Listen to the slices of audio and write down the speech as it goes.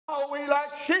We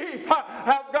like sheep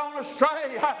have gone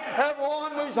astray,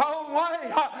 everyone his own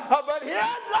way, but he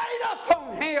had laid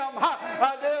upon him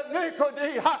the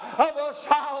iniquity of us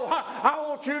all. I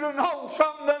want you to know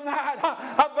something tonight,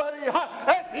 buddy.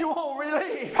 If you want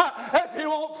relief, if you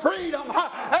want freedom,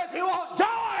 if you want joy,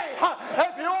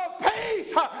 if you want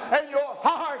peace in your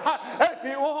heart, if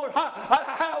you want to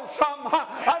have some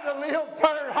to live for,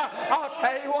 I'll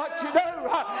tell you what you do.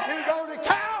 You go to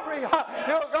Calvary,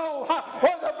 you'll go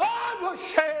where the blood was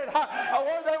shed,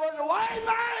 where there was a way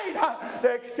made to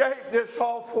escape this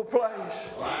awful place.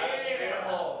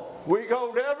 We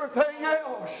go to everything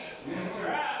else.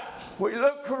 We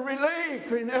look for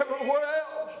relief in everywhere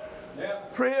else.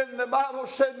 Friend, the Bible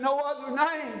said no other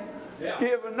name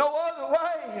given, no other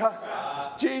way.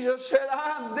 Jesus said,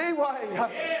 I am the way.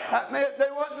 That meant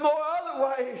there wasn't more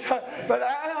other ways, but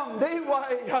I am the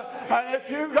way. And if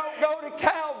you don't go to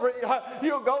Calvary,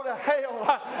 you'll go to hell.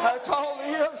 That's all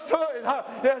there is to it.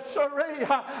 Yes, sirree.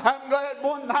 I'm glad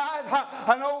one night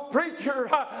an old preacher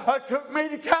took me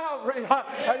to Calvary.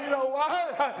 You know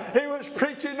why? He was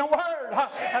preaching the Word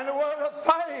and the Word of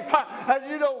faith.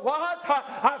 And you know what?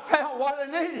 I found what I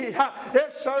needed.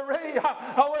 Yes, sirree.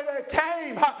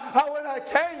 When I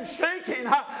came seeking,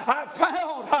 I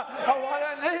found what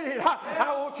I needed.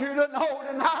 I want you to know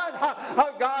tonight,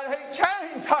 God ain't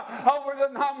changed over the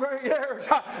number of years.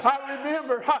 I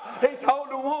remember he told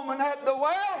the woman at the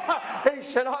well, he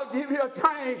said, I'll give you a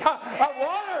drink of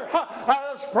water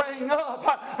that'll spring up,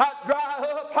 dry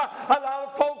up. A lot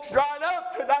of folks dried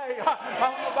up today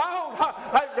on the boat.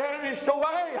 They vanished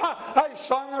away. They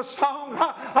sung a song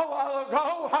a while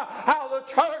ago how the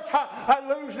church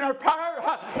losing their power.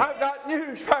 I've got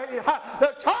news for you.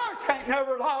 The church ain't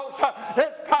never lost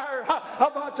its power. A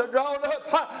bunch of dried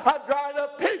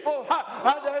up people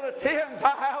that attend the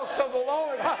house of the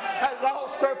Lord have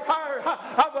lost their power.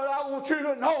 But I want you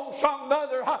to know something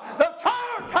other. The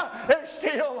church is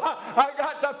still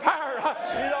got the power.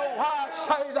 You know why I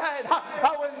say that?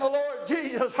 When the Lord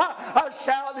Jesus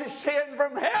shall descend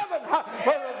from heaven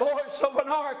with the voice of an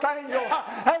archangel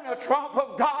and the trump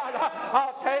of God,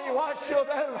 I'll tell you what she'll do.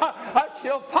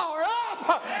 She'll fire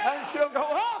up and she'll go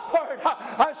upward.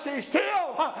 She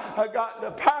still got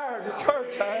the power the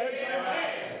church has.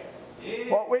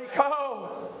 What we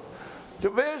call the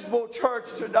visible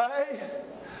church today,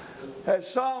 as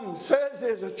some says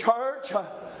is a church,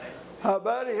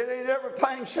 buddy, it ain't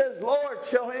everything says Lord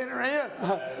shall enter in.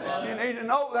 You need to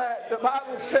know that. The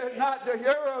Bible said not the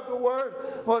hearer of the word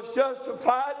was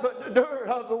justified, but the doer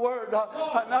of the word.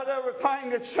 Not everything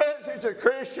that says he's a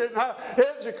Christian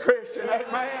is a Christian.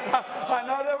 Amen.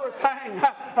 Not everything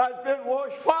has been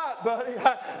washed white, buddy.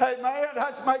 Amen.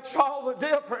 That makes all the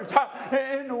difference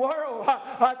in the world.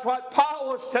 That's what Paul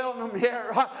was telling them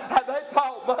here. They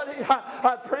thought, buddy,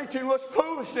 preaching was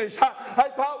foolishness. They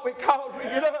thought because we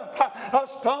get up,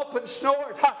 stomp and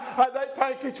snort, they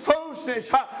think it's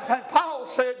foolishness. And Paul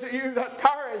said to you that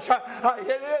perish,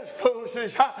 it is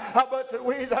foolishness, but to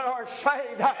we that are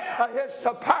saved, it's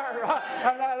the power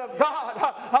and that of God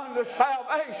unto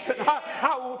salvation.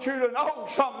 I want you to know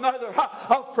something other,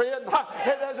 friend.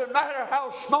 It doesn't matter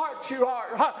how smart you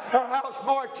are or how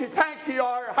smart you think you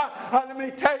are. Let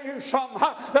me tell you something.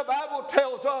 The Bible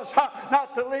tells us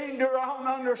not to lean to our own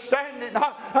understanding.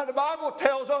 The Bible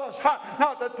tells us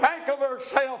not to think of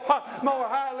ourselves more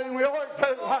highly than we ought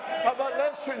to. But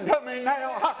listen to me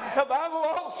now. The Bible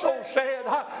also said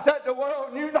that the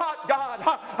world knew not God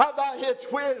by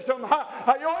its wisdom.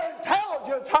 Your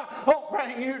intelligence won't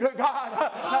bring you to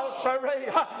God. No, sirree.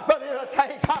 But it'll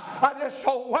take this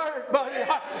whole word, buddy.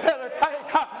 It'll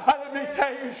take, let me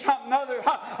tell you something other.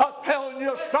 I'm telling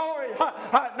you a story,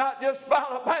 not just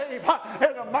about a babe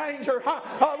in a manger,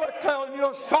 but telling you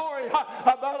a story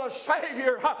about a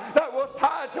Savior that was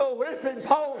tied to a whipping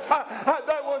post,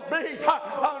 that was beat,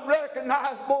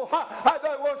 unrecognizable,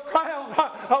 that was crowned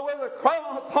with a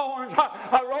crown of thorns,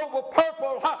 a robe of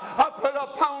purple put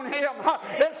upon him.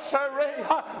 Yes, sirree.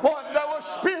 One that was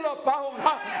spit upon,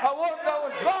 one that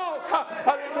was broke.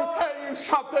 Let me tell you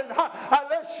something.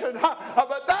 Listen,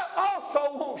 but that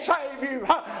also won't save you.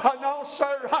 No,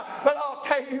 sir. But I'll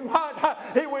tell you what,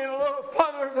 he went a little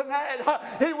further than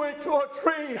that. He went to a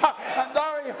tree, and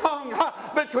there he hung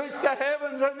betwixt the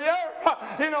heavens and the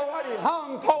earth. You know what he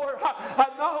hung for?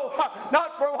 No,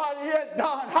 not for what he had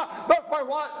done, but for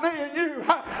what me and you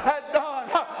had done.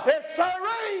 Yes,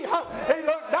 sirree. He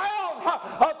looked down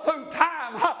through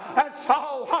time and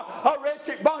saw a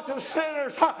wretched bunch of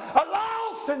sinners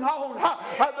lost and on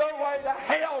their way to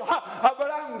hell.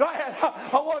 But I'm glad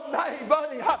one day,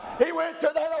 buddy, he went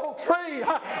to that old tree.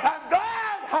 I'm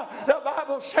glad The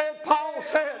Bible said, Paul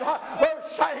said, we're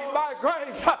saved by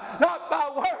grace, not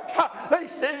by works,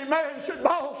 lest any man should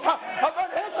boast.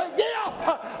 But it's a gift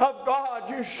of God,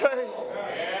 you see.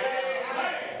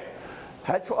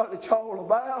 That's what it's all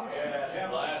about.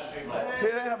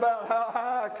 It ain't about how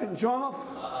high I can jump,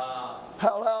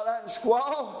 how loud I can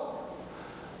squall.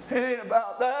 It ain't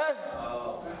about that.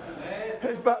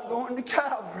 It's about going to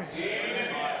Calvary.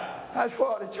 That's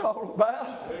what it's all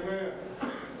about.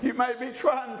 You may be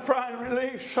trying to find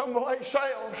relief someplace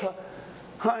else.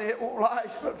 Honey, it won't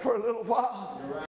last but for a little while.